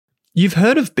You've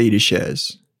heard of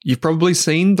BetaShares. You've probably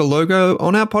seen the logo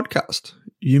on our podcast.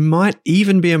 You might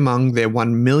even be among their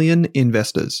 1 million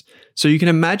investors. So you can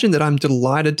imagine that I'm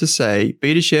delighted to say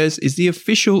BetaShares is the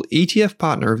official ETF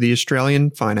partner of the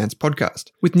Australian Finance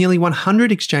Podcast. With nearly 100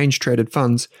 exchange-traded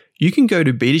funds, you can go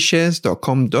to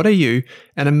betashares.com.au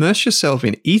and immerse yourself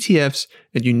in ETFs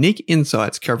and unique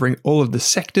insights covering all of the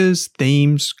sectors,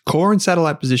 themes, core and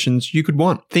satellite positions you could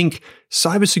want. Think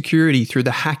cybersecurity through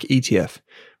the Hack ETF,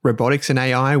 robotics and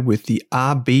AI with the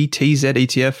RBTZ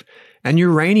ETF, and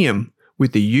uranium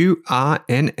with the URNM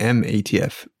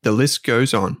ETF. The list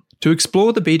goes on. To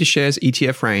explore the BetaShares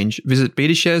ETF range, visit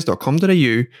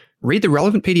betashares.com.au, read the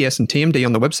relevant PDS and TMD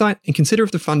on the website, and consider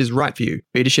if the fund is right for you.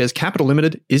 BetaShares Capital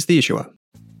Limited is the issuer.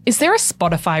 Is there a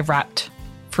Spotify Wrapped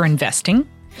for investing?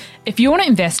 If you want to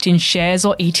invest in shares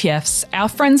or ETFs, our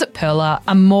friends at Pearler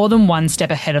are more than one step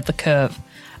ahead of the curve.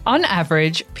 On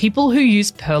average, people who use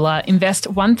Pearler invest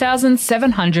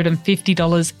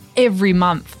 $1,750 every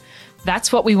month.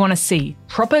 That's what we want to see,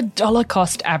 proper dollar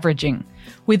cost averaging.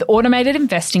 With automated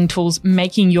investing tools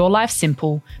making your life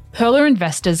simple, Pearler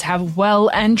investors have well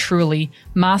and truly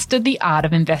mastered the art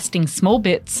of investing small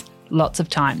bits, lots of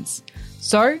times.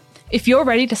 So, if you're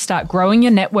ready to start growing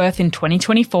your net worth in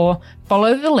 2024,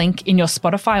 follow the link in your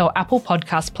Spotify or Apple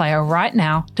podcast player right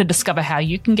now to discover how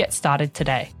you can get started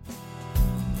today.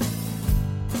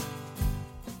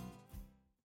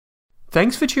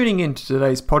 Thanks for tuning in to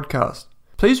today's podcast.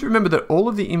 Please remember that all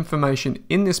of the information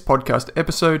in this podcast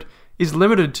episode is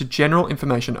limited to general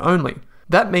information only.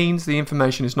 That means the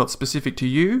information is not specific to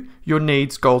you, your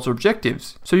needs, goals, or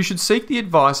objectives. So you should seek the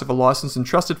advice of a licensed and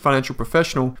trusted financial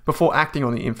professional before acting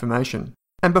on the information.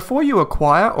 And before you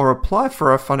acquire or apply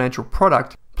for a financial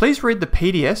product, please read the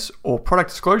PDS or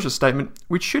product disclosure statement,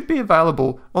 which should be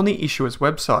available on the issuer's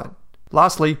website.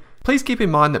 Lastly, please keep in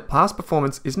mind that past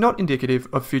performance is not indicative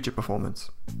of future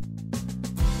performance.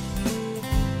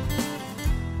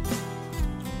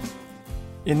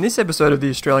 In this episode of the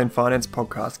Australian Finance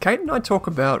Podcast, Kate and I talk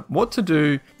about what to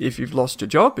do if you've lost your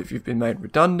job, if you've been made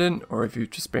redundant, or if you've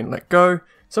just been let go,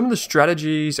 some of the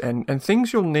strategies and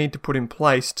things you'll need to put in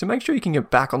place to make sure you can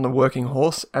get back on the working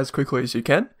horse as quickly as you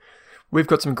can. We've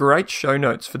got some great show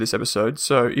notes for this episode,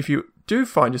 so if you do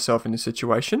find yourself in this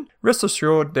situation, rest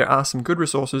assured there are some good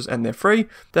resources and they're free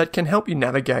that can help you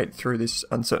navigate through this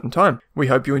uncertain time. We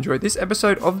hope you enjoyed this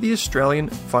episode of the Australian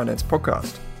Finance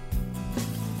Podcast.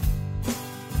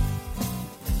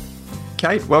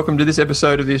 Kate, welcome to this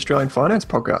episode of the Australian Finance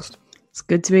Podcast. It's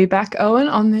good to be back, Owen,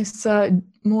 on this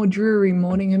more dreary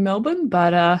morning in Melbourne.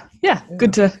 But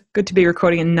good to be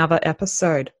recording another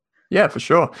episode. Yeah, for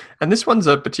sure. And this one's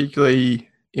a particularly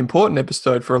important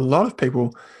episode for a lot of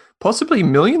people, possibly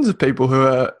millions of people who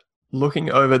are looking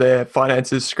over their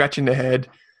finances, scratching their head,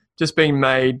 just being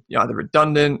made either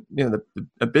redundant,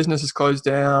 the business is closed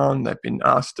down, they've been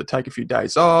asked to take a few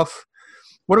days off.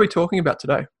 What are we talking about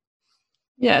today?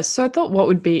 Yeah, so I thought what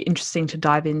would be interesting to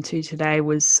dive into today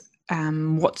was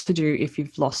what to do if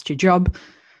you've lost your job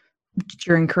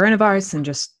during coronavirus and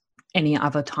just any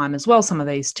other time as well. Some of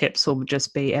these tips will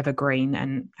just be evergreen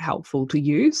and helpful to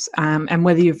use. And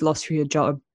whether you've lost your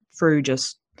job through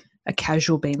just a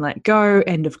casual being let go,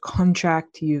 end of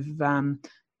contract, you've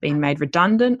been made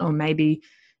redundant, or maybe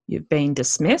you've been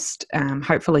dismissed.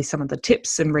 Hopefully some of the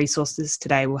tips and resources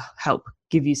today will help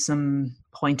give you some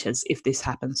pointers if this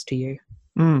happens to you.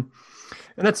 And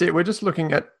that's it. We're just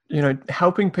looking at,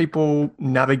 helping people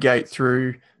navigate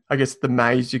through, I guess, the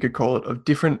maze, you could call it, of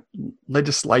different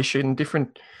legislation,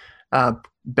 different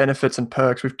benefits and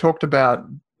perks. We've talked about,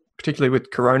 particularly with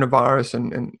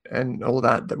coronavirus and all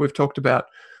of that we've talked about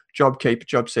JobKeeper,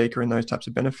 JobSeeker, and those types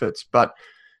of benefits. But,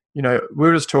 we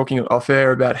were just talking off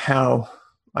air about how,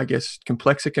 I guess,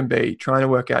 complex it can be trying to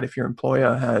work out if your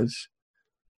employer has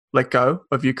let go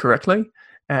of you correctly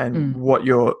and what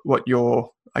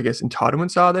your I guess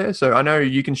entitlements are there. So I know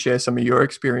you can share some of your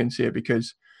experience here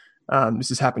because this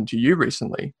has happened to you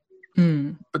recently.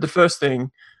 But the first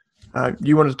thing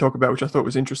you wanted to talk about, which I thought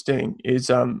was interesting,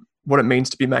 is what it means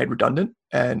to be made redundant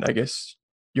and I guess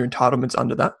your entitlements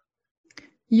under that.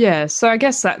 Yeah, so I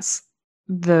guess that's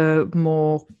the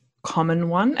more common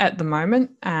one at the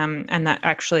moment, and that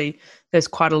actually there's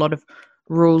quite a lot of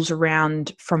rules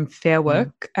around from Fair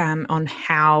Work on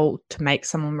how to make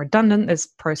someone redundant. There's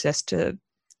a process to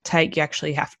take. You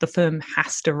actually the firm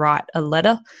has to write a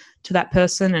letter to that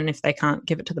person, and if they can't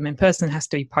give it to them in person, it has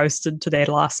to be posted to their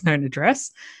last known address.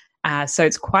 So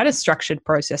it's quite a structured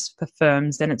process for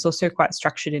firms, and it's also quite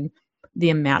structured in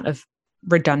the amount of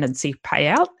redundancy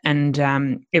payout, and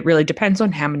it really depends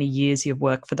on how many years you've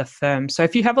worked for the firm. So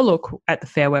if you have a look at the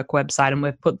Fair Work website, and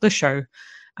we've put the show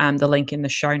the link in the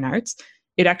show notes.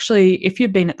 It actually, if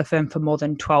you've been at the firm for more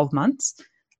than 12 months,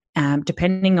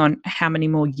 depending on how many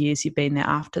more years you've been there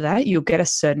after that, you'll get a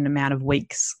certain amount of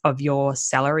weeks of your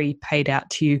salary paid out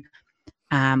to you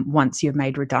once you're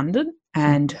made redundant.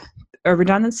 And a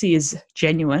redundancy is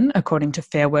genuine, according to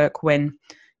Fair Work, when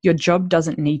your job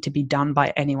doesn't need to be done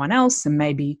by anyone else, and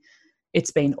maybe it's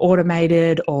been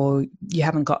automated, or you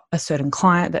haven't got a certain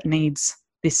client that needs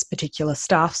this particular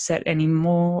staff set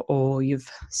anymore, or you've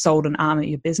sold an arm of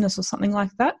your business or something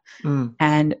like that.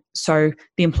 And so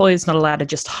the employer is not allowed to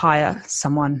just hire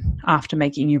someone after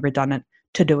making you redundant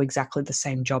to do exactly the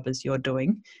same job as you're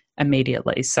doing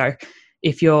immediately. So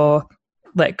if you're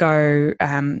let go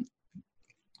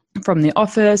from the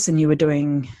office and you were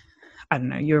doing, I don't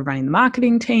know, you were running the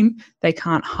marketing team, they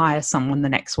can't hire someone the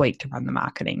next week to run the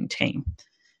marketing team.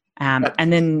 And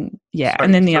then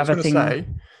the other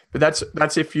thing. But that's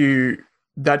if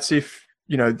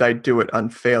they do it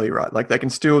unfairly, right? Like they can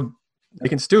still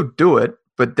do it,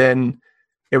 but then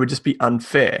it would just be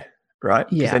unfair, right?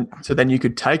 Yeah. So then you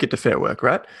could take it to Fair Work,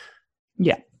 right?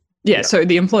 Yeah. So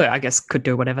the employer, I guess, could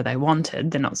do whatever they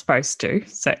wanted. They're not supposed to.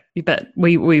 So, but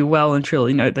we well and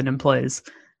truly know that employers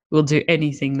will do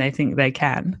anything they think they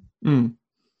can.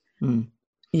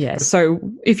 Yeah. So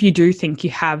if you do think you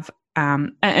have,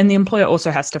 and the employer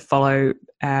also has to follow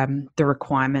the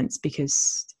requirements,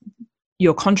 because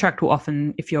your contract will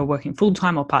often, if you're working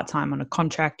full-time or part-time on a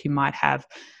contract, you might have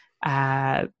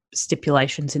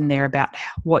stipulations in there about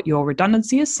what your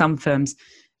redundancy is. Some firms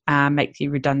make the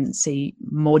redundancy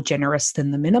more generous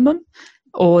than the minimum,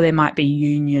 or there might be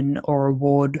union or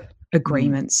award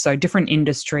agreements. So different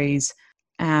industries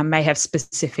may have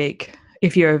specific,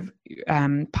 if you're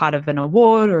part of an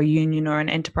award or a union or an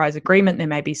enterprise agreement, there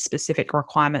may be specific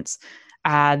requirements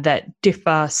that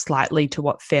differ slightly to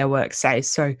what Fair Work says.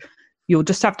 So you'll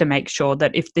just have to make sure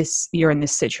that if you're in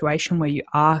this situation where you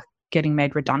are getting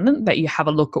made redundant, that you have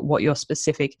a look at what your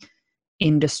specific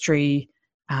industry,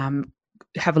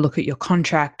 have a look at your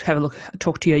contract,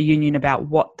 talk to your union about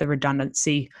what the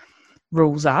redundancy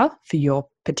rules are for your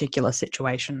particular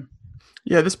situation.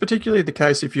 Yeah, this is particularly the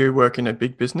case if you work in a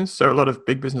big business. So a lot of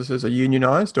big businesses are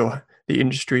unionized, or the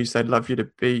industries, they'd love you to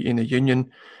be in a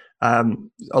union. A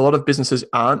lot of businesses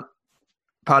aren't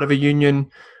part of a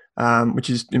union, which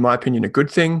is, in my opinion, a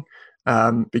good thing,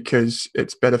 because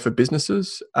it's better for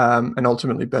businesses and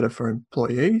ultimately better for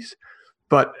employees.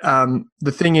 But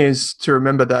the thing is to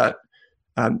remember that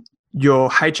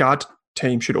your HR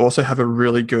team should also have a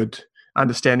really good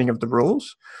understanding of the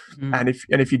rules. And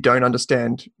if you don't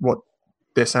understand what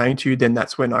they're saying to you, then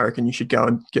that's when I reckon you should go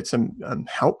and get some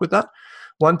help with that.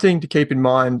 One thing to keep in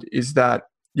mind is that,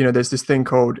 there's this thing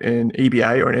called an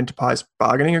EBA, or an enterprise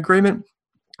bargaining agreement.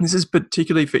 This is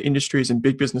particularly for industries and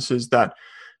big businesses that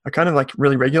are kind of like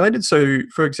really regulated. So,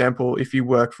 for example, if you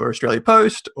work for Australia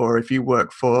Post, or if you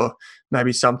work for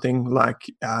maybe something like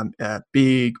a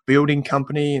big building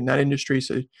company in that industry,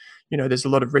 so, there's a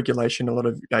lot of regulation, a lot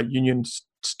of union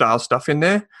style stuff in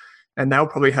there. And they'll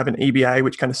probably have an EBA,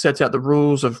 which kind of sets out the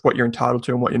rules of what you're entitled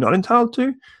to and what you're not entitled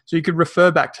to. So you could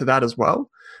refer back to that as well.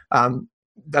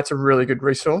 That's a really good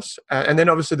resource. And then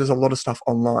obviously there's a lot of stuff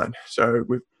online. So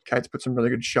Kate's put some really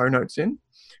good show notes in.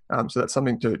 So that's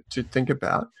something to think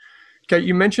about. Kate,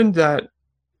 you mentioned that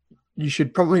you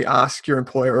should probably ask your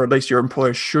employer, or at least your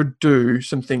employer should do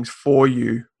some things for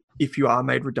you if you are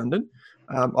made redundant.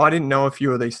 I didn't know a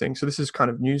few of these things, so this is kind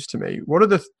of news to me. What are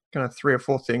the kind of 3 or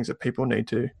 4 things that people need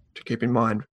to keep in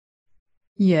mind?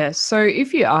 Yeah, so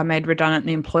if you are made redundant,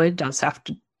 the employer does have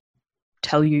to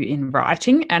tell you in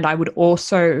writing. And I would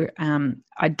also,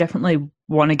 I definitely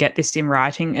want to get this in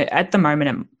writing. At the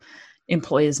moment,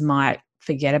 employers might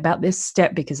forget about this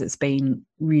step because it's been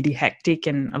really hectic,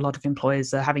 and a lot of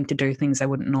employers are having to do things they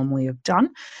wouldn't normally have done.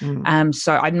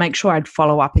 So I'd make sure I'd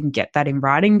follow up and get that in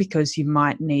writing, because you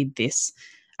might need this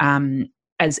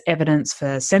as evidence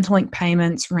for Centrelink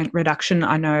payments, rent reduction.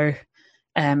 I know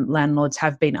landlords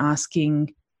have been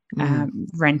asking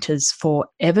renters for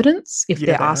evidence. If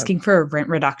they're asking for a rent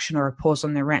reduction or a pause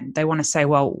on their rent, they want to say,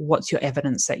 well, what's your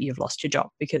evidence that you've lost your job?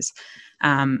 Because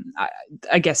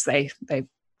I guess they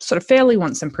sort of fairly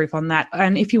want some proof on that.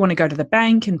 And if you want to go to the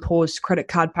bank and pause credit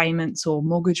card payments or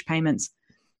mortgage payments,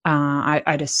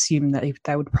 I'd assume that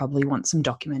they would probably want some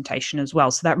documentation as well.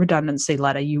 So that redundancy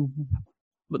letter,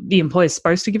 the employer is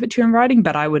supposed to give it to you in writing,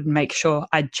 but I would make sure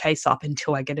I'd chase up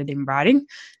until I get it in writing,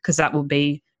 because that will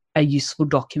be a useful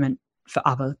document for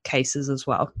other cases as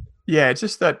well. Yeah, it's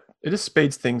just that it just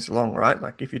speeds things along, right?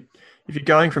 Like if you're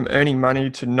going from earning money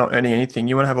to not earning anything,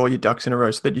 you want to have all your ducks in a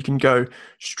row so that you can go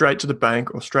straight to the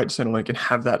bank or straight to Centrelink and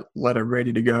have that letter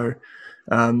ready to go.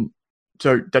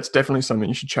 So that's definitely something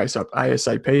you should chase up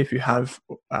ASAP if you have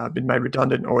been made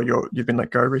redundant or you've been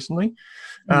let go recently.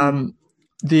 There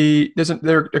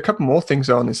are a couple more things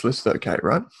on this list though, Kate,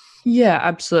 right? Yeah,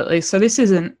 absolutely. So this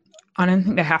isn't, I don't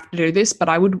think they have to do this, but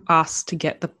I would ask to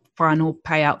get the final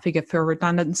payout figure for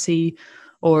redundancy,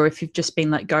 or if you've just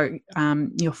been let go,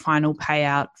 your final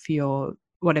payout for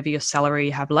whatever your salary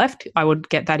you have left. I would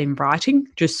get that in writing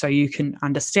just so you can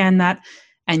understand that,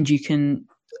 and you can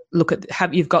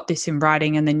you've got this in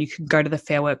writing, and then you can go to the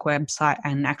Fair Work website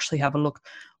and actually have a look.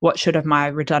 What should have my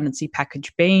redundancy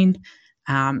package been?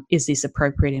 Is this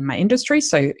appropriate in my industry?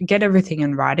 So get everything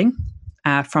in writing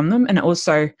from them, and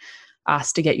also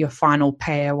ask to get your final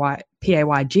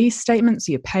PAYG statement,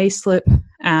 so your pay slip.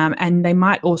 And they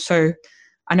might also,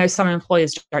 I know some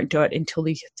employers don't do it until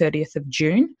the 30th of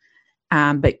June,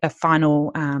 but a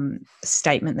final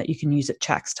statement that you can use at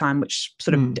tax time, which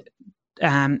sort of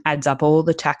adds up all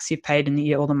the tax you've paid in the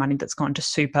year, all the money that's gone to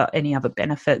super, any other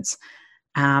benefits.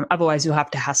 Otherwise, you'll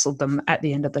have to hassle them at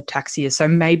the end of the tax year. So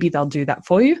maybe they'll do that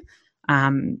for you.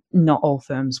 Not all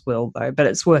firms will, though, but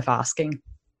it's worth asking.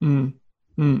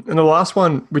 And the last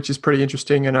one, which is pretty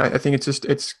interesting, and I think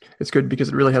it's good because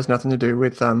it really has nothing to do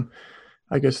with,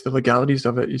 I guess, the legalities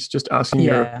of it. It's just asking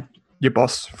your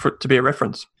boss to be a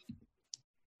reference.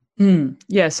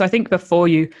 Yeah, so I think before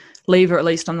you leave, or at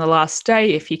least on the last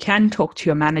day, if you can, talk to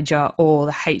your manager or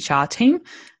the HR team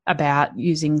about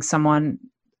using someone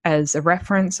as a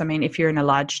reference. I mean, if you're in a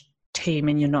large team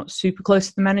and you're not super close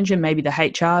to the manager, maybe the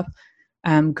HR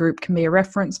group can be a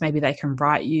reference. Maybe they can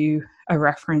write you a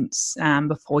reference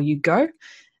before you go,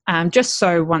 just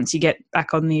so once you get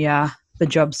back on the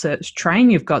job search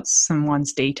train, you've got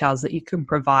someone's details that you can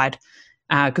provide,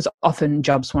 because often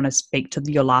jobs want to speak to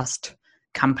your last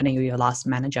company or your last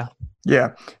manager. Yeah,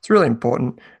 it's really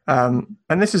important. And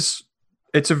this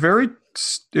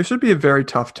should be a very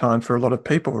tough time for a lot of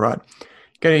people, right?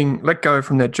 Getting let go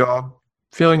from their job,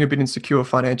 feeling a bit insecure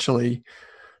financially,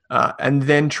 and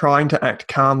then trying to act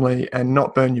calmly and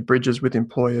not burn your bridges with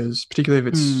employers, particularly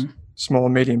if it's small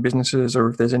and medium businesses or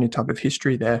if there's any type of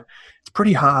history there. It's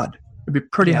pretty hard. It'd be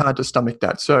pretty hard to stomach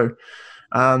that. So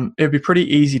it'd be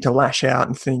pretty easy to lash out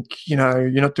and think, you're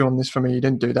not doing this for me, you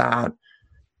didn't do that.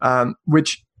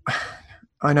 Which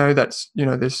I know that's,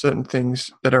 there's certain things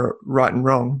that are right and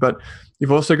wrong, but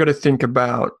you've also got to think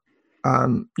about,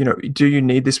 do you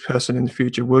need this person in the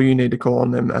future? Will you need to call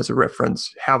on them as a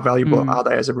reference? How valuable are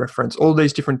they as a reference? All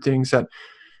these different things that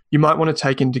you might want to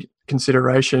take into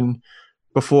consideration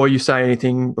before you say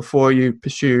anything, before you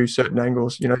pursue certain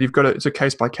angles. It's a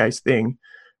case by case thing,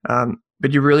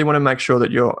 but you really want to make sure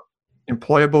that you're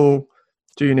employable.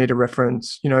 Do you need a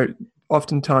reference?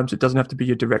 Oftentimes it doesn't have to be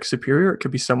your direct superior. It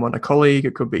could be someone, a colleague.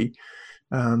 It could be,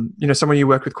 someone you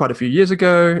worked with quite a few years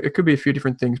ago. It could be a few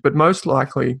different things, but most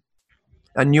likely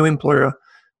a new employer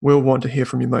will want to hear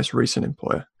from your most recent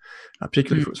employer,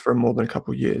 particularly if it was for more than a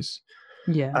couple of years.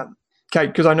 Yeah. Kate,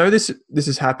 because I know this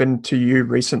has happened to you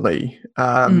recently.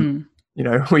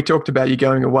 We talked about you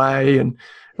going away, and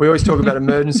we always talk about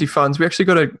emergency funds. We actually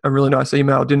got a really nice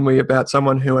email, didn't we, about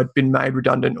someone who had been made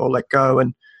redundant or let go,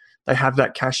 and they have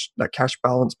that cash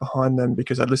balance behind them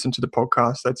because they'd listened to the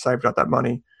podcast, they'd saved up that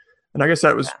money. And I guess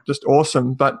that was just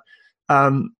awesome. But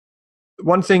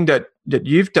one thing that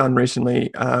you've done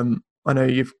recently, I know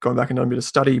you've gone back and done a bit of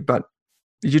study, but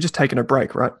you're just taking a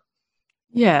break, right?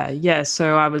 Yeah.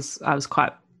 So I was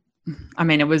quite,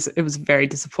 it was very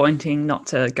disappointing not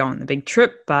to go on the big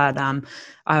trip, but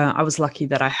I was lucky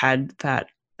that I had that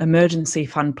emergency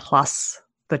fund plus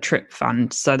the trip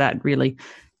fund. So that really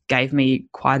gave me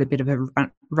quite a bit of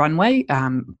a runway.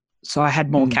 So I had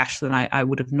more cash than I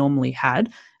would have normally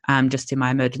had, just in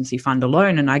my emergency fund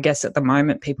alone. And I guess at the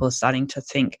moment, people are starting to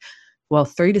think, well,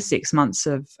 3 to 6 months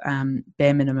of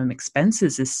bare minimum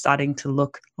expenses is starting to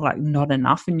look like not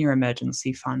enough in your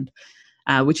emergency fund,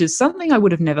 which is something I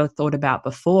would have never thought about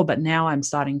before. But now I'm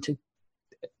starting to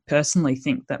personally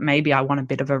think that maybe I want a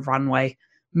bit of a runway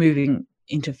moving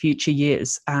into future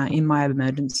years in my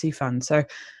emergency fund. So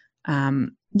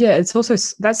it's also,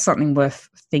 that's something worth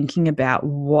thinking about.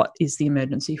 What is the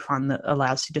emergency fund that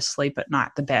allows you to sleep at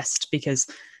night the best? Because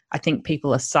I think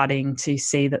people are starting to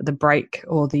see that the break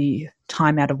or the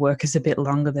time out of work is a bit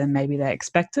longer than maybe they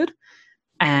expected.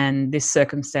 And this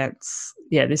circumstance,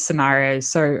 this scenario is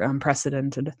so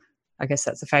unprecedented. I guess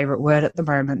that's a favorite word at the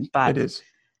moment, but it is.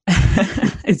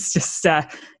 It's just,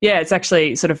 it's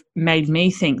actually sort of made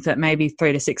me think that maybe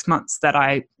 3 to 6 months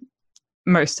that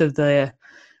most of the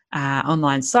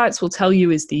online sites will tell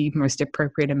you is the most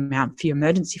appropriate amount for your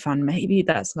emergency fund. Maybe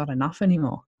that's not enough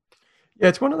anymore. Yeah,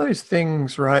 it's one of those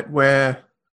things, right, where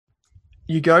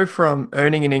you go from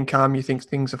earning an income, you think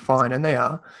things are fine, and they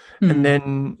are, and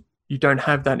then you don't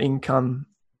have that income,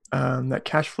 that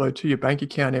cash flow to your bank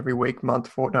account every week, month,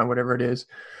 fortnight, whatever it is.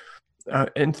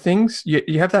 And things,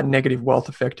 you have that negative wealth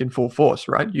effect in full force,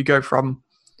 right? You go from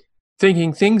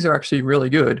thinking things are actually really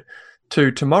good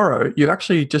to tomorrow, you're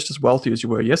actually just as wealthy as you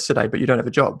were yesterday, but you don't have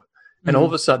a job. And all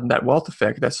of a sudden, that wealth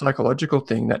effect, that psychological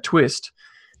thing, that twist,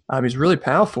 is really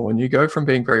powerful. And you go from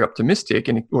being very optimistic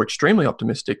or extremely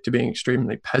optimistic to being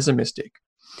extremely pessimistic.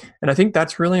 And I think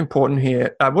that's really important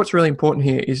here. What's really important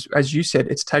here is, as you said,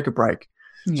 it's take a break.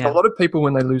 Yeah. So a lot of people,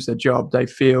 when they lose their job, they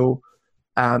feel,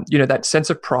 that sense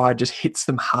of pride just hits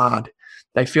them hard.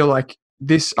 They feel like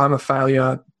I'm a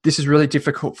failure. This is really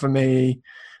difficult for me.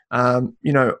 I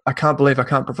can't believe I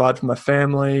can't provide for my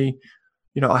family.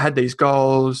 I had these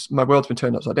goals. My world's been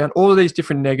turned upside down. All of these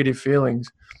different negative feelings.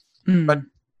 But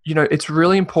it's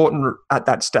really important at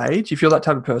that stage. If you're that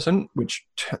type of person, which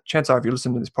chances are if you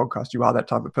listen to this podcast, you are that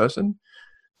type of person.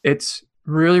 It's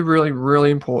really, really,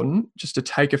 really important just to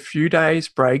take a few days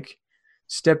break,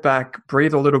 step back,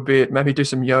 breathe a little bit, maybe do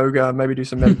some yoga, maybe do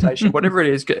some meditation, whatever it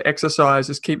is, get exercise,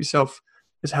 just keep yourself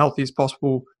as healthy as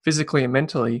possible physically and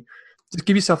mentally. Just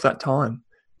give yourself that time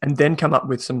and then come up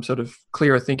with some sort of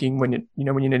clearer thinking when you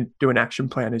need to do an action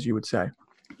plan, as you would say.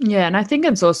 Yeah, and I think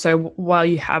it's also while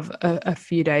you have a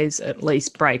few days at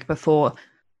least break before,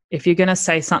 if you're going to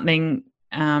say something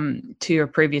to your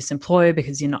previous employer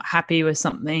because you're not happy with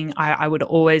something, I would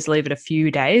always leave it a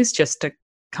few days just to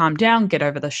calm down, get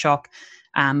over the shock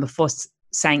before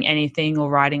saying anything or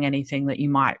writing anything that you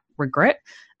might regret.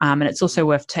 And it's also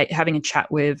worth having a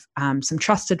chat with some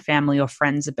trusted family or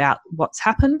friends about what's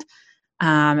happened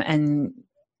and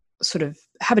sort of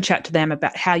have a chat to them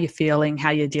about how you're feeling, how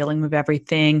you're dealing with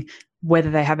everything, whether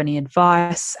they have any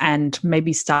advice, and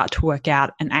maybe start to work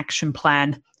out an action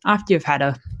plan after you've had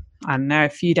a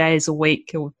few days, a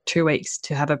week or 2 weeks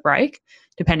to have a break,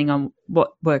 depending on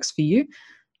what works for you.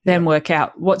 Then work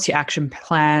out what's your action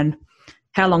plan,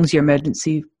 how long's your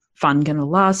emergency fund going to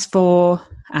last for,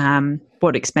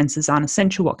 what expenses aren't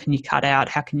essential, what can you cut out,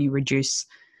 how can you reduce,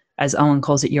 as Owen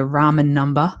calls it, your ramen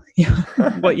number,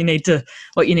 what you need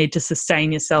to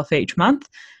sustain yourself each month,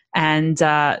 and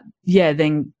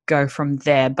then go from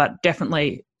there. But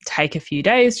definitely take a few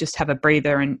days, just have a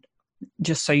breather, and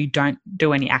just so you don't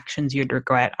do any actions you'd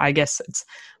regret. I guess it's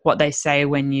what they say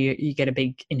when you get a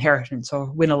big inheritance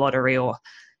or win a lottery or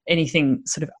anything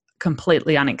sort of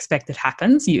completely unexpected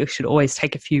happens. You should always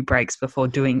take a few breaks before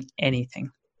doing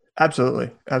anything. Absolutely.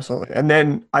 And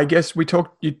then I guess we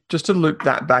talked, just to loop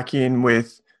that back in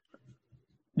with,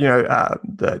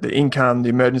 the income, the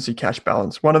emergency cash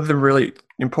balance. One of the really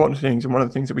important things, and one of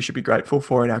the things that we should be grateful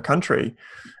for in our country,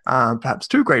 perhaps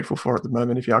too grateful for at the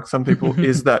moment, if you ask some people,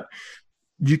 is that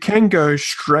you can go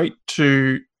straight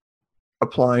to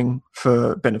applying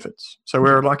for benefits. So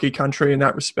we're a lucky country in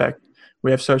that respect.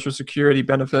 We have social security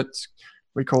benefits.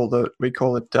 We call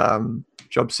it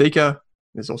Job Seeker.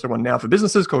 There's also one now for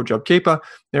businesses called JobKeeper.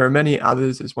 There are many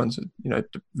others. There's ones,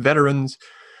 veterans,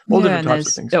 all different types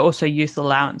of things. There's also youth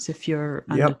allowance if you're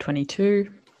under 22.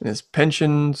 There's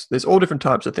pensions. There's all different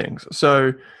types of things.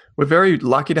 So we're very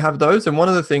lucky to have those. And one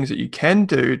of the things that you can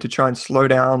do to try and slow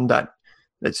down that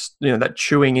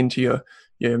chewing into your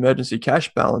emergency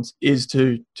cash balance is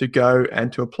to go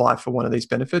and to apply for one of these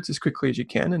benefits as quickly as you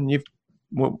can. And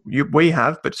we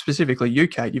have, but specifically you,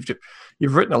 Kate,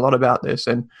 you've written a lot about this,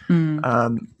 and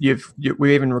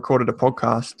we even recorded a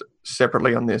podcast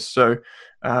separately on this. So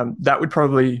that would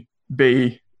probably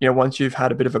be, once you've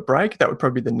had a bit of a break, that would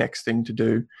probably be the next thing to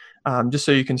do, just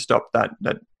so you can stop that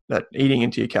eating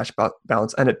into your cash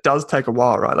balance. And it does take a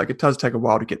while, right? Like it does take a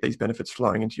while to get these benefits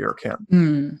flowing into your account.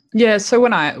 Yeah. So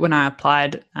when I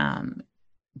applied,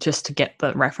 just to get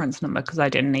the reference number, because I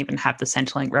didn't even have the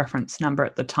Centrelink reference number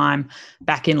at the time,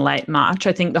 back in late March.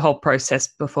 I think the whole process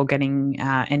before getting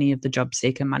any of the job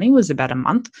seeker money was about a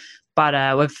month.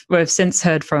 But we've since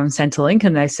heard from Centrelink,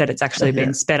 and they said it's actually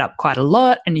been sped up quite a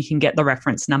lot, and you can get the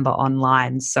reference number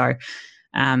online. So,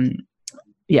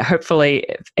 hopefully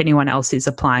if anyone else is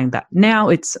applying that now,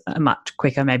 it's a much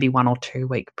quicker, maybe 1 or 2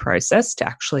 week process to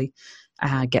actually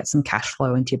get some cash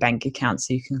flow into your bank account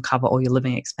so you can cover all your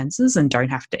living expenses and don't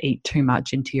have to eat too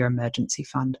much into your emergency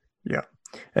fund. Yeah.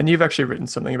 And you've actually written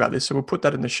something about this, so we'll put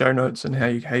that in the show notes and how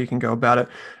you can go about it.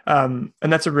 And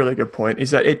that's a really good point,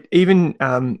 is that even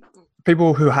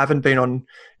people who haven't been on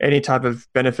any type of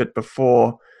benefit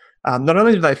before, not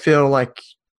only do they feel like,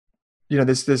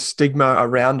 there's this stigma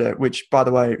around it, which, by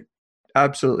the way,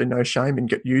 absolutely no shame in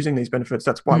using these benefits.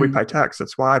 That's why we pay tax.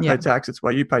 That's why I pay tax. It's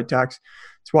why you pay tax.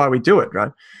 It's why we do it,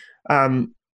 right?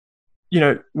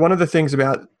 One of the things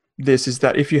about this is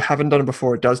that if you haven't done it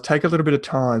before, it does take a little bit of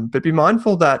time, but be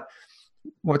mindful that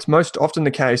what's most often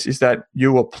the case is that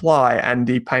you apply and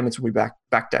the payments will be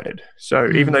backdated. So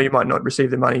even though you might not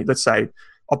receive the money, let's say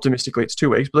optimistically it's 2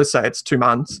 weeks, but let's say it's 2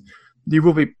 months, they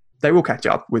will catch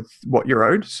up with what you're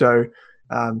owed. So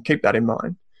keep that in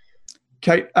mind.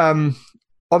 Kate,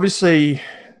 obviously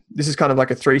this is kind of like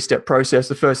a 3-step process.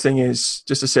 The first thing is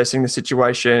just assessing the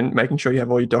situation, making sure you have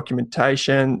all your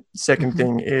documentation. Second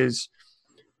thing is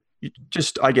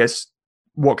just, I guess,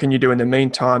 what can you do in the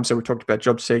meantime? So we talked about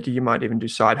job seeker. You might even do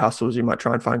side hustles. You might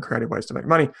try and find creative ways to make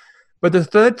money. But the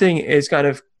third thing is kind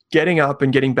of getting up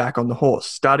and getting back on the horse,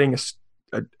 starting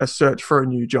a search for a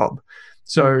new job.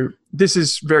 So this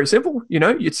is very simple.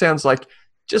 It sounds like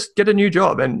just get a new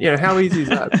job, and how easy is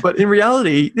that? But in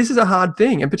reality, this is a hard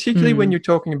thing, and particularly when you're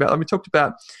talking about, we talked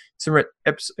about some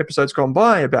episodes gone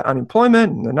by about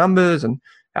unemployment and the numbers and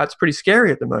how it's pretty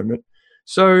scary at the moment.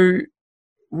 So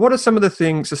what are some of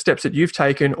the steps that you've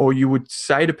taken or you would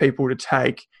say to people to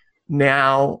take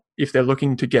now if they're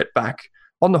looking to get back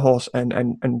on the horse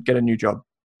and get a new job?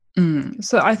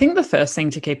 So I think the first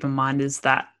thing to keep in mind is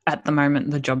that at the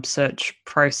moment, the job search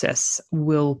process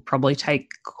will probably take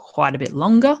quite a bit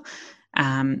longer,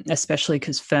 especially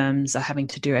because firms are having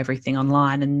to do everything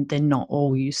online and they're not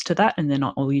all used to that, and they're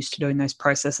not all used to doing those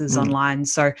processes online.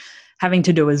 So having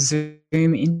to do a Zoom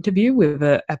interview with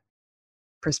a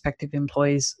prospective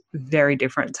employee is very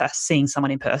different to seeing someone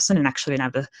in person and actually being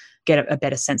able to get a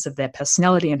better sense of their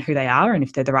personality and who they are and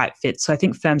if they're the right fit. So I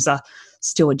think firms are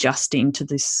still adjusting to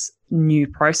this new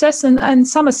process, and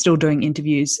some are still doing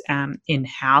interviews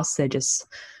in-house. They're just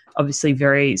obviously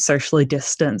very socially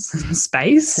distanced and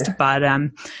spaced. Yeah.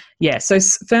 But so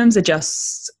firms are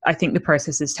just, I think the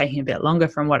process is taking a bit longer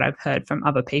from what I've heard from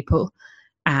other people,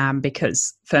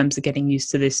 because firms are getting used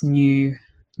to this new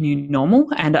normal,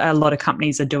 and a lot of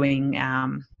companies are doing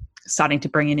starting to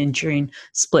bring in June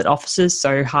split offices,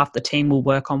 so half the team will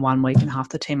work on 1 week and half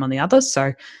the team on the other,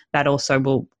 so that also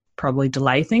will probably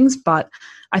delay things. But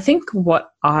I think what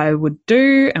I would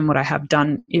do and what I have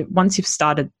done, once you've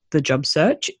started the job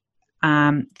search,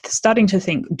 starting to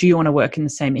think, do you want to work in the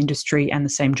same industry and the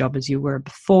same job as you were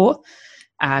before?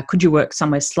 Could you work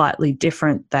somewhere slightly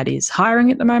different that is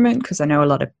hiring at the moment? Because I know a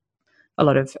lot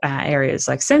of areas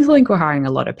like Centrelink were hiring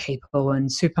a lot of people, and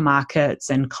supermarkets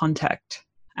and contact,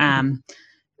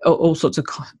 all sorts of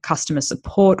customer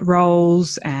support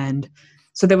roles. And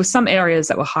so there were some areas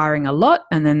that were hiring a lot,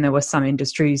 and then there were some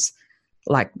industries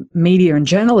like media and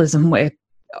journalism where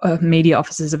media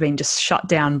offices have been just shut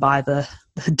down by the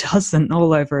dozen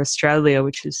all over Australia,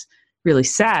 which is really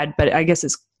sad. But I guess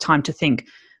it's time to think,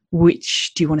 do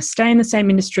you want to stay in the same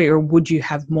industry, or would you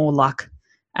have more luck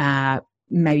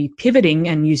maybe pivoting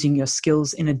and using your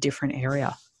skills in a different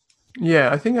area?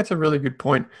 Yeah, I think that's a really good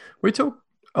point. We talk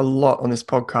a lot on this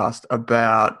podcast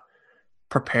about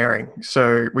preparing.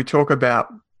 So we talk about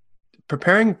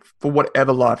preparing for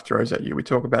whatever life throws at you. We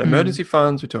talk about emergency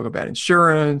funds, we talk about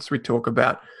insurance, we talk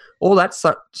about all that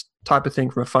type of thing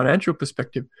from a financial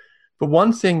perspective. But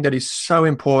one thing that is so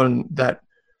important that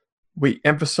we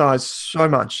emphasize so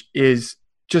much is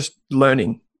just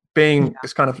learning, being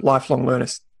this kind of lifelong learner,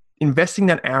 investing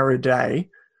that hour a day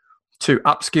to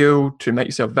upskill, to make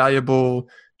yourself valuable,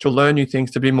 to learn new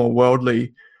things, to be more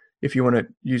worldly, if you want to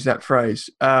use that phrase.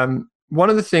 One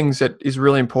of the things that is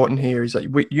really important here is that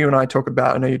you and I talk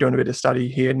about, I know you're doing a bit of study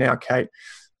here now, Kate.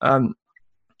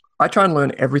 I try and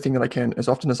learn everything that I can as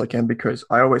often as I can, because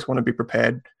I always want to be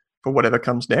prepared for whatever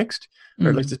comes next, or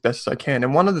at least as best as I can.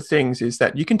 And one of the things is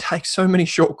that you can take so many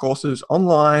short courses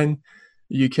online.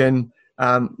 You can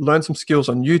learn some skills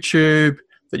on YouTube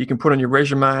that you can put on your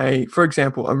resume. For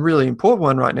example, a really important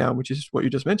one right now, which is what you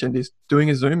just mentioned, is doing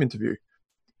a Zoom interview.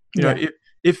 You know,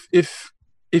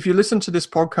 if you listen to this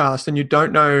podcast and you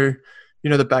don't know,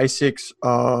 the basics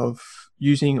of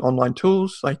using online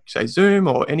tools like, say, Zoom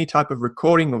or any type of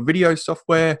recording or video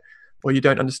software, or you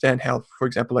don't understand how, for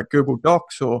example, like Google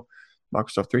Docs or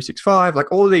Microsoft 365,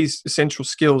 like all of these essential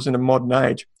skills in a modern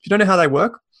age, if you don't know how they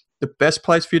work, the best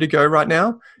place for you to go right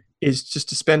now is just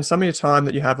to spend some of your time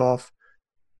that you have off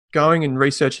going and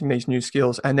researching these new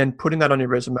skills, and then putting that on your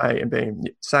resume and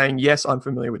saying, yes, I'm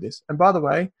familiar with this. And by the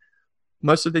way,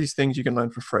 most of these things you can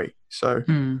learn for free. So,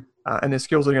 and they're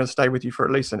skills that are going to stay with you for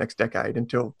at least the next decade,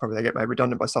 until probably they get made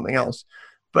redundant by something else.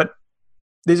 But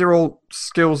these are all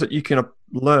skills that you can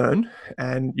learn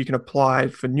and you can apply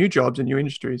for new jobs in new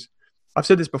industries. I've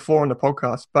said this before on the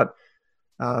podcast, but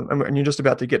and you're just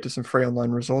about to get to some free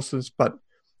online resources. But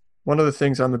one of the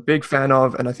things I'm a big fan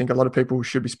of, and I think a lot of people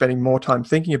should be spending more time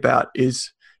thinking about,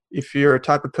 is if you're a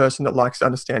type of person that likes to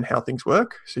understand how things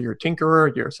work. So you're a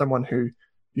tinkerer, you're someone who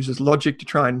uses logic to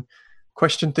try and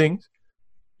question things,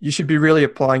 you should be really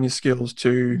applying your skills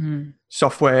to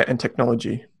software and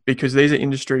technology, because these are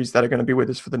industries that are going to be with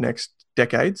us for the next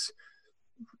decades.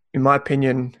 In my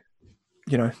opinion,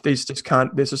 there's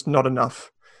just not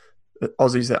enough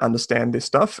Aussies that understand this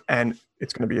stuff, and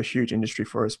it's going to be a huge industry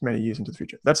for us many years into the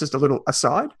future. That's just a little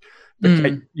aside. But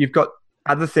Kate, you've got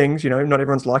other things, not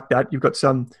everyone's like that. You've got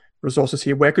some resources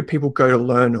here. Where could people go to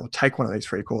learn or take one of these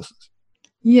free courses?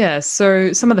 Yeah,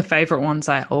 so some of the favorite ones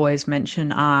I always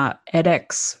mention are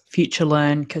edX,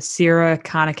 FutureLearn, Coursera,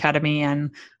 Khan Academy,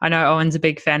 and I know Owen's a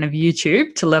big fan of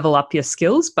YouTube to level up your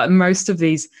skills, but most of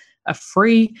these are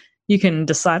free. You can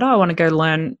decide, I want to go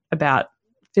learn about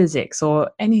physics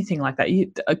or anything like that.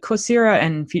 Coursera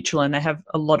and FutureLearn, they have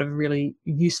a lot of really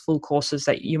useful courses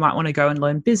that you might want to go and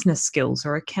learn business skills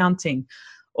or accounting,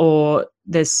 or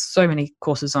there's so many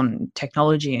courses on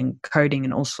technology and coding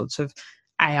and all sorts of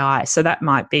AI. So that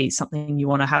might be something you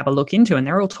want to have a look into, and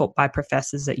they're all taught by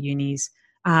professors at unis.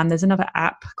 There's another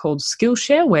app called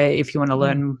Skillshare where if you want to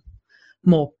learn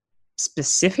more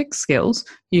specific skills,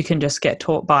 you can just get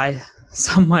taught by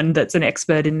someone that's an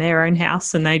expert in their own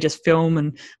house, and they just film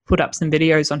and put up some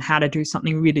videos on how to do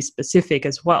something really specific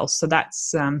as well. So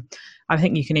that's, I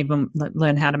think you can even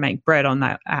learn how to make bread on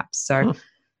that app. So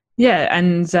yeah,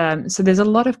 and so there's a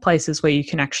lot of places where you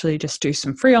can actually just do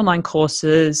some free online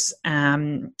courses.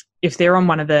 If they're on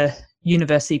one of the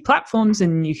university platforms,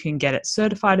 and you can get it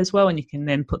certified as well, and you can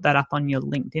then put that up on your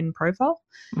LinkedIn profile.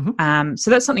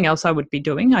 So that's something else I would be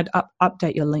doing. I'd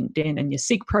update your LinkedIn and your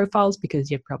Seek profiles,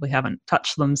 because you probably haven't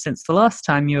touched them since the last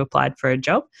time you applied for a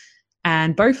job.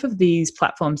 And both of these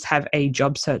platforms have a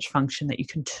job search function that you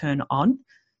can turn on.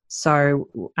 So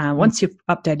once you've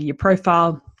updated your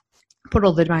profile, put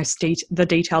all the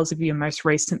details of your most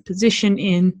recent position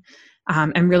in,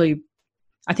 and really,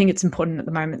 I think it's important at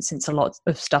the moment, since a lot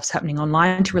of stuff's happening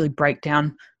online, to really break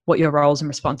down what your roles and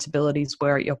responsibilities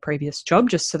were at your previous job,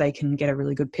 just so they can get a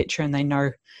really good picture and they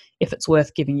know if it's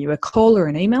worth giving you a call or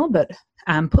an email. But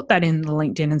put that in the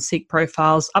LinkedIn and Seek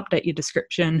profiles, update your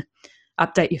description,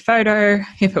 update your photo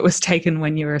if it was taken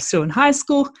when you were still in high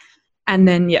school, and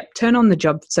then, turn on the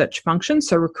job search function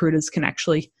so recruiters can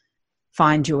actually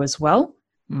find you as well.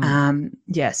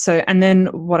 So, and then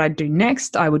what I'd do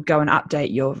next, I would go and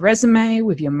update your resume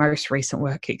with your most recent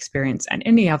work experience and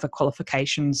any other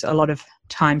qualifications. A lot of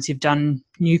times you've done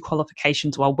new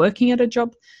qualifications while working at a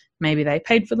job. Maybe they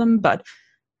paid for them, but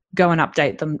go and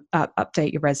update them,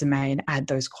 update your resume and add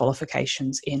those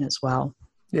qualifications in as well.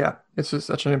 Yeah, it's just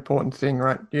such an important thing,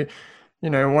 right?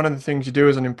 One of the things you do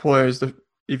as an employer is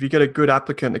if you get a good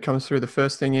applicant that comes through, the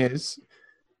first thing is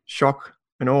shock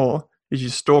and awe. Is you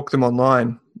stalk them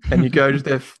online, and you go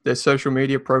to their social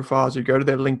media profiles, you go to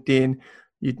their LinkedIn,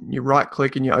 you right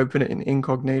click and you open it in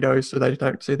incognito so they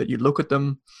don't see that you look at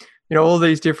them. All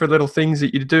these different little things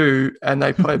that you do, and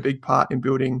they play a big part in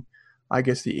building, I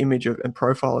guess, the image and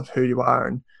profile of who you are.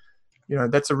 And,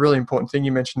 that's a really important thing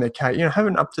you mentioned there, Kate. Have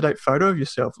an up-to-date photo of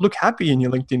yourself. Look happy in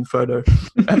your LinkedIn photo.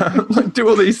 Do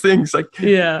all these things.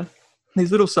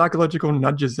 These little psychological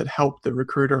nudges that help the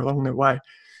recruiter along their way.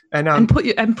 And put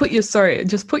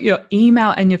your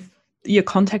email and your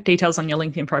contact details on your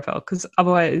LinkedIn profile, because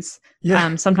otherwise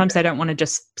sometimes they don't want to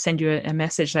just send you a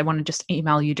message, they want to just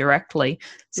email you directly.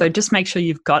 So just make sure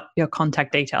you've got your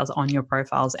contact details on your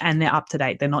profiles and they're up to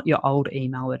date, they're not your old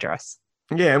email address.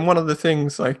 And one of the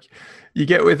things you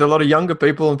get with a lot of younger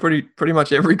people, and pretty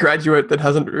much every graduate that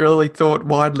hasn't really thought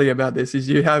widely about this, is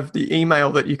you have the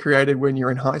email that you created when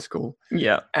you're in high school,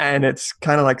 and it's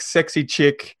kind of like sexy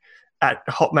chick at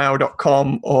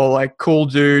hotmail.com or cool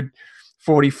dude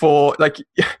 44,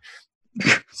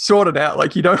 sort it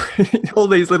out. You don't, all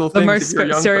these little things. The most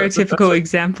stereotypical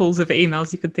examples of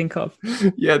emails you could think of.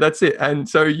 Yeah, that's it. And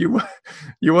so you want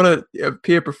to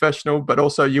appear professional, but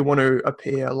also you want to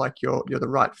appear like you're the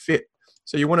right fit.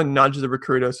 So you want to nudge the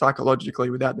recruiter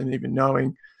psychologically without them even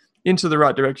knowing into the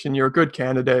right direction. You're a good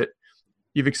candidate.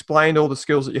 You've explained all the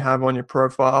skills that you have on your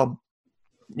profile.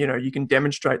 You can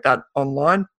demonstrate that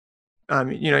online.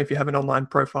 If you have an online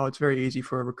profile, it's very easy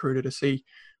for a recruiter to see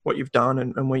what you've done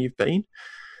and where you've been.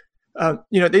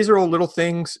 These are all little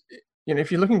things.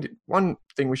 If you're looking to, one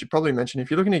thing we should probably mention, if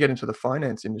you're looking to get into the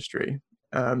finance industry,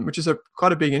 which is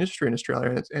quite a big industry in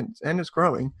Australia and it's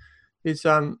growing, is,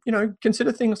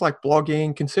 consider things like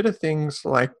blogging, consider things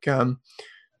like,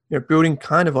 building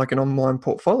kind of like an online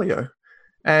portfolio.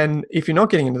 And if you're not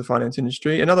getting into the finance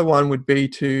industry, another one would be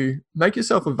to make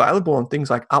yourself available on things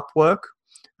like Upwork,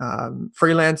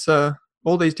 Freelancer,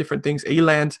 all these different things,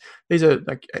 Elance. These are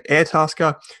like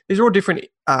Airtasker. These are all different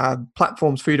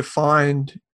platforms for you to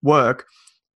find work.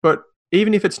 But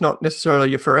even if it's not necessarily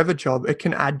your forever job, it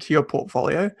can add to your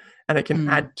portfolio and it can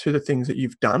add to the things that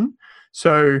you've done.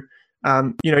 So,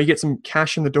 you get some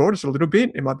cash in the door, just a little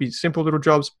bit. It might be simple little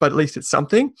jobs, but at least it's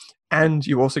something. And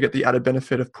you also get the added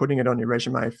benefit of putting it on your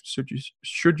resume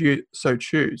should you so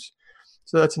choose.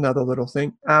 So that's another little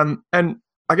thing. And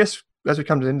I guess as we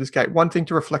come to the end of this, Kate, one thing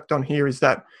to reflect on here is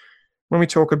that when we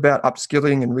talk about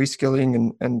upskilling and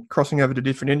reskilling and crossing over to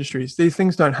different industries, these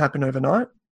things don't happen overnight.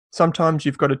 Sometimes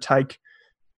you've got to take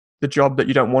the job that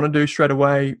you don't want to do straight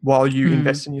away while you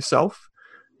invest in yourself.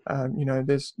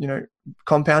 There's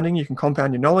compounding. You can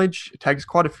compound your knowledge. It takes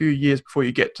quite a few years before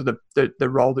you get to the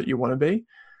role that you want to be.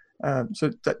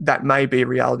 So that may be a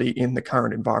reality in the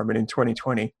current environment in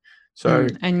 2020. So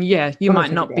and yeah, you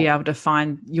might not be able to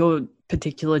find your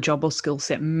particular job or skill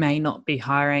set may not be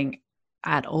hiring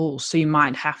at all. So you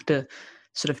might have to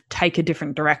sort of take a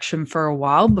different direction for a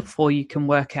while before you can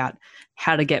work out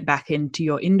how to get back into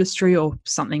your industry or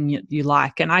something you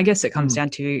like. And I guess it comes down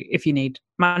to if you need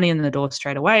money in the door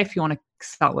straight away, if you want to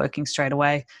start working straight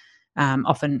away.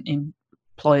 Often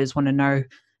employers want to know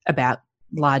about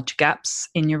large gaps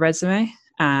in your resume.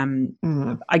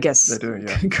 I guess they do,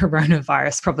 yeah.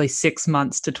 Coronavirus, probably 6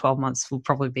 months to 12 months will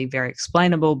probably be very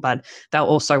explainable, but they'll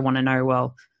also want to know,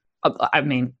 well, I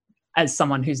mean, as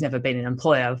someone who's never been an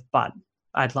employer, but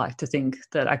I'd like to think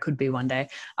that I could be one day,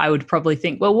 I would probably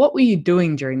think, well, what were you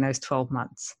doing during those 12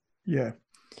 months? Yeah.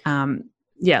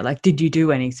 Like, did you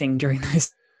do anything during those?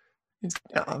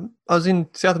 I was in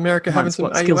South America having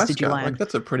some skills did you ayahuasca. learn? Like,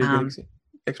 that's a pretty good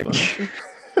explanation.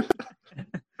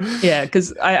 Yeah,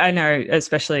 because I know,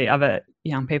 especially other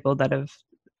young people that have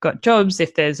got jobs,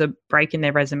 if there's a break in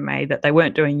their resume that they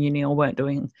weren't doing uni or weren't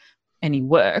doing any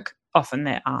work, often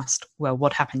they're asked, well,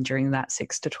 what happened during that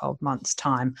 6 to 12 months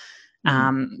time?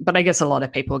 But I guess a lot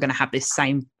of people are going to have this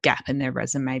same gap in their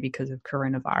resume because of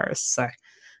coronavirus. So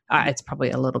it's probably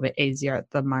a little bit easier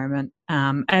at the moment.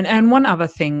 And one other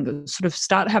thing, sort of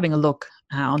start having a look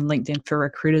on LinkedIn for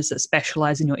recruiters that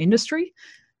specialize in your industry.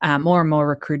 More and more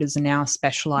recruiters are now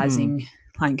specializing.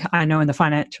 Like I know in the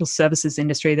financial services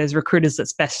industry, there's recruiters that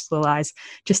specialize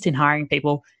just in hiring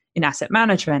people in asset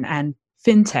management and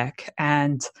fintech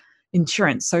and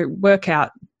insurance. So work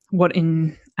out what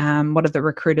are the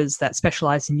recruiters that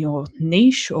specialize in your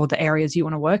niche or the areas you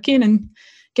want to work in, and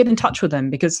get in touch with them.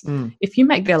 Because if you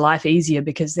make their life easier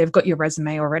because they've got your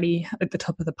resume already at the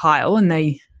top of the pile and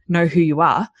they know who you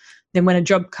are, then when a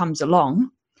job comes along,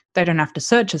 they don't have to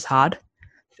search as hard.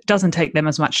 It doesn't take them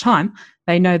as much time.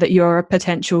 They know that you're a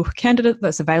potential candidate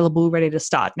that's available, ready to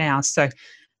start now. So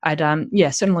I'd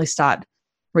certainly start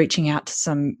reaching out to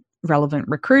some relevant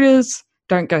recruiters.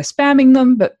 Don't go spamming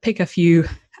them, but pick a few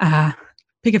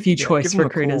choice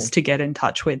recruiters to get in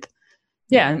touch with.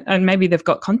 Yeah, and maybe they've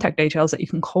got contact details that you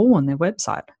can call on their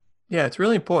website. Yeah, it's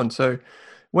really important. So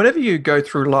whenever you go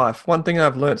through life, one thing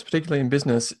I've learned, particularly in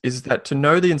business, is that to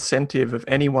know the incentive of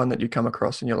anyone that you come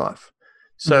across in your life.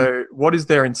 So what is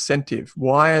their incentive?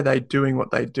 Why are they doing what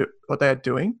they are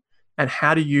doing? And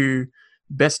how do you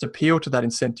best appeal to that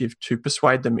incentive to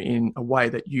persuade them in a way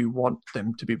that you want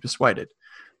them to be persuaded?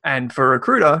 And for a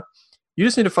recruiter, you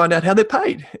just need to find out how they're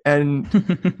paid.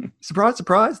 And surprise,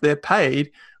 surprise, they're paid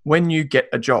when you get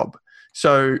a job.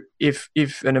 So if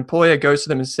an employer goes to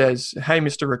them and says, hey,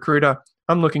 Mr. Recruiter,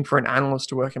 I'm looking for an analyst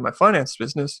to work in my finance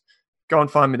business, go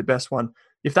and find me the best one.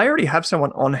 If they already have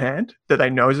someone on hand that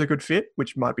they know is a good fit,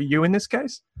 which might be you in this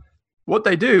case, what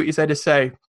they do is they just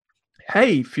say,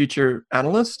 hey, future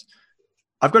analyst,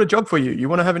 I've got a job for you. You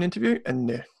want to have an interview?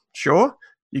 And sure,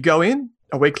 you go in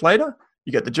a week later,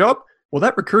 you get the job. Well,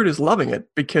 that recruiter's loving it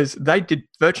because they did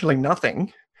virtually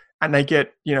nothing and they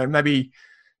get, maybe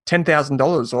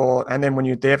 $10,000 and then when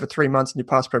you're there for 3 months and you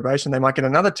pass probation, they might get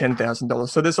another $10,000.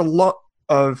 So there's a lot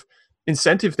of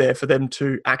incentive there for them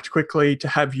to act quickly, to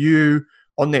have you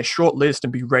on their short list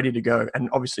and be ready to go. And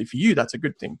obviously for you, that's a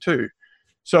good thing too.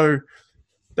 So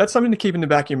that's something to keep in the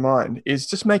back of your mind, is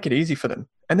just make it easy for them.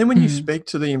 And then when you speak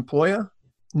to the employer,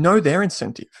 know their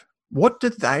incentive. What do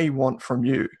they want from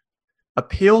you?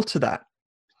 Appeal to that.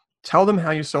 Tell them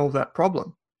how you solve that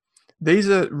problem. These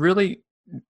are really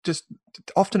just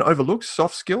often overlooked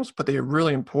soft skills, but they're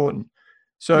really important.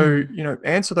 So,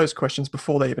 answer those questions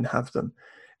before they even have them.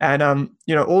 And,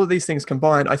 all of these things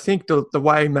combined, I think the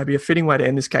way, maybe a fitting way to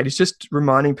end this, Kate, is just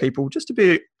reminding people just to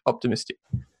be optimistic,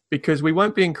 because we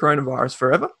won't be in coronavirus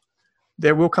forever.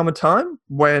 There will come a time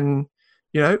when,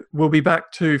 we'll be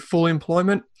back to full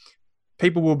employment.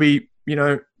 People will be,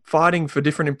 fighting for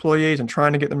different employees and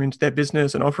trying to get them into their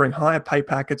business and offering higher pay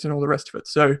packets and all the rest of it.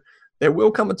 So there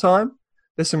will come a time.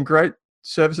 There's some great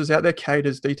services out there. Kate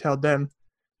has detailed them.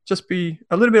 Just be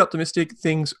a little bit optimistic.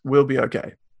 Things will be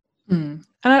okay. And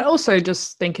I also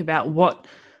just think about what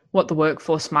the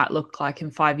workforce might look like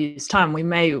in 5 years' time. We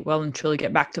may well and truly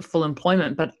get back to full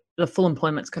employment, but the full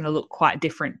employment's going to look quite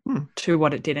different to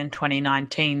what it did in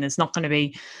 2019. There's not going to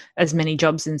be as many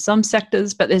jobs in some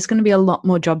sectors, but there's going to be a lot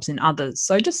more jobs in others.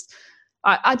 So just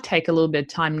I'd take a little bit of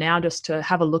time now just to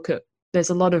have a look at, there's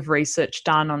a lot of research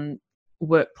done on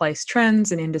workplace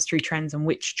trends and industry trends and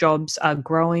which jobs are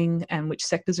growing and which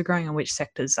sectors are growing and which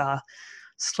sectors are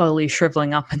slowly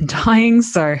shriveling up and dying.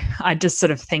 So I just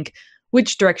sort of think,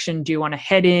 which direction do you want to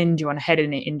head in? Do you want to head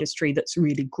in an industry that's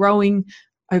really growing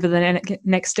over the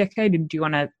next decade? Or do you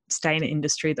want to stay in an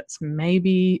industry that's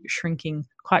maybe shrinking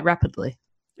quite rapidly?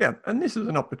 Yeah, and this is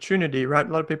an opportunity, right? A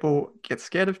lot of people get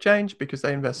scared of change because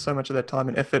they invest so much of their time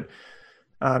and effort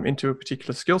into a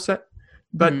particular skill set.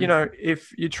 But,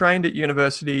 if you're trained at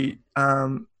university, I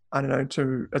don't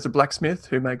know, as a blacksmith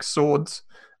who makes swords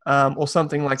or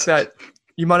something like that,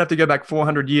 you might have to go back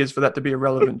 400 years for that to be a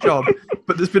relevant job.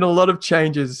 But there's been a lot of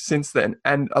changes since then,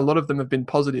 and a lot of them have been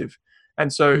positive.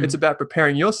 And so it's about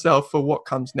preparing yourself for what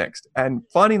comes next and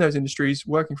finding those industries,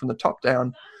 working from the top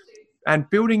down, and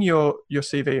building your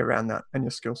CV around that and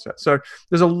your skill set. So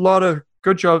there's a lot of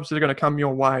good jobs that are going to come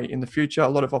your way in the future, a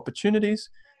lot of opportunities.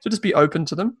 So just be open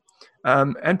to them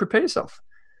and prepare yourself.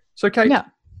 So Kate,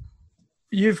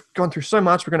 you've gone through so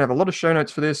much. We're going to have a lot of show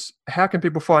notes for this. How can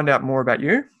people find out more about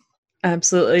you?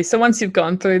 Absolutely. So once you've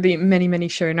gone through the many, many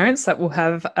show notes that we'll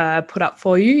have put up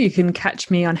for you, you can catch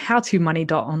me on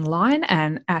howtomoney.online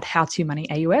and at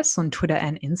howtomoneyAUS on Twitter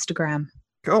and Instagram.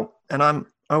 Cool. And I'm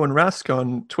Owen Rask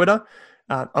on Twitter,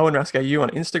 Owen Rask AU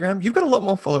on Instagram. You've got a lot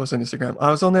more followers on Instagram.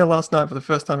 I was on there last night for the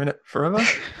first time in it forever.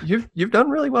 You've done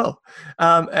really well.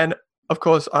 And of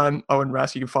course, I'm Owen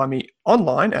Rask. You can find me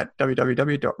online at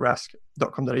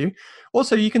www.rask.com.au.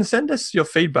 Also, you can send us your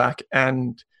feedback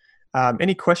and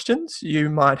any questions you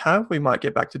might have. We might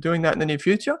get back to doing that in the near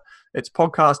future. It's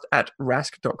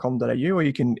podcast@rask.com.au, or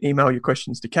you can email your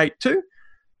questions to Kate too.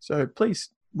 So please,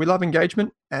 we love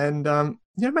engagement. And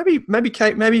maybe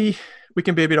Kate, maybe we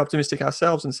can be a bit optimistic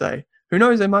ourselves and say, who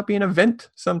knows, there might be an event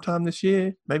sometime this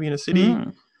year, maybe in a city.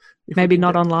 Maybe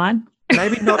not online.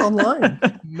 Maybe not online.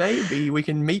 Maybe we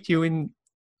can meet you in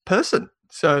person.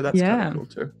 So that's kind of cool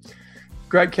too.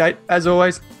 Great, Kate. As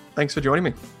always, thanks for joining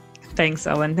me. Thanks,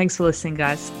 Owen. Thanks for listening,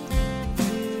 guys.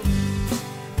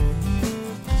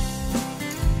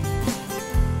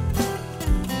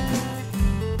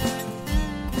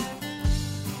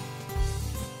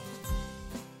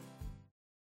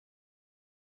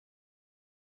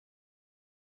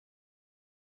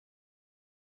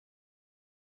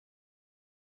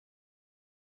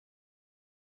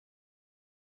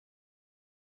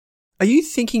 Are you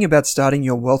thinking about starting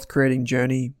your wealth creating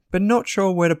journey, but not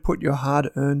sure where to put your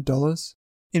hard-earned dollars?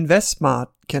 InvestSmart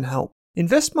can help.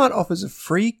 InvestSmart offers a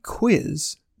free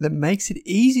quiz that makes it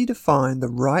easy to find the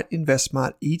right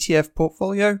InvestSmart ETF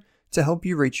portfolio to help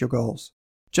you reach your goals.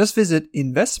 Just visit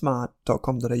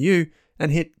investsmart.com.au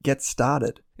and hit Get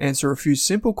Started. Answer a few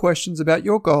simple questions about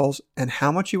your goals and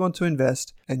how much you want to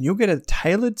invest, and you'll get a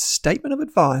tailored statement of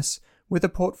advice with a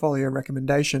portfolio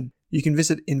recommendation. You can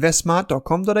visit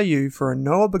investsmart.com.au for a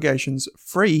no obligations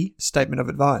free statement of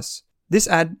advice. This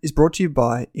ad is brought to you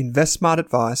by InvestSmart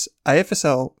Advice,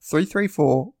 AFSL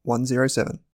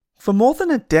 334107. For more than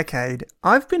a decade,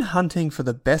 I've been hunting for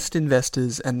the best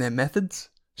investors and their methods,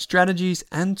 strategies,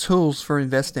 and tools for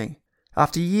investing.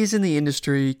 After years in the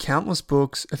industry, countless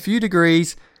books, a few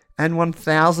degrees, and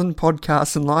 1,000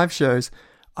 podcasts and live shows,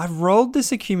 I've rolled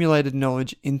this accumulated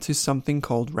knowledge into something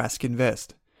called Rask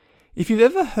Invest. If you've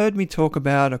ever heard me talk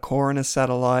about a core and a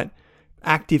satellite,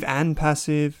 active and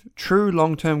passive, true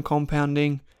long-term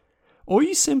compounding, or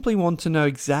you simply want to know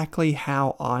exactly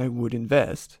how I would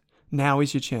invest, now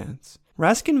is your chance.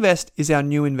 Rask Invest is our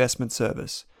new investment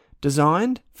service,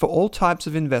 designed for all types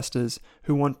of investors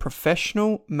who want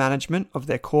professional management of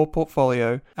their core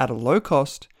portfolio at a low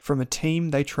cost from a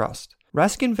team they trust.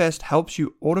 Rask Invest helps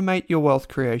you automate your wealth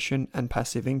creation and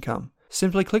passive income.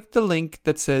 Simply click the link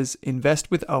that says Invest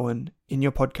with Owen in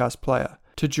your podcast player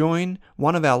to join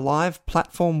one of our live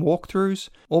platform walkthroughs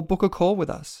or book a call with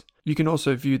us. You can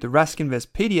also view the Rask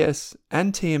Invest PDS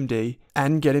and TMD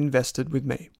and get invested with me.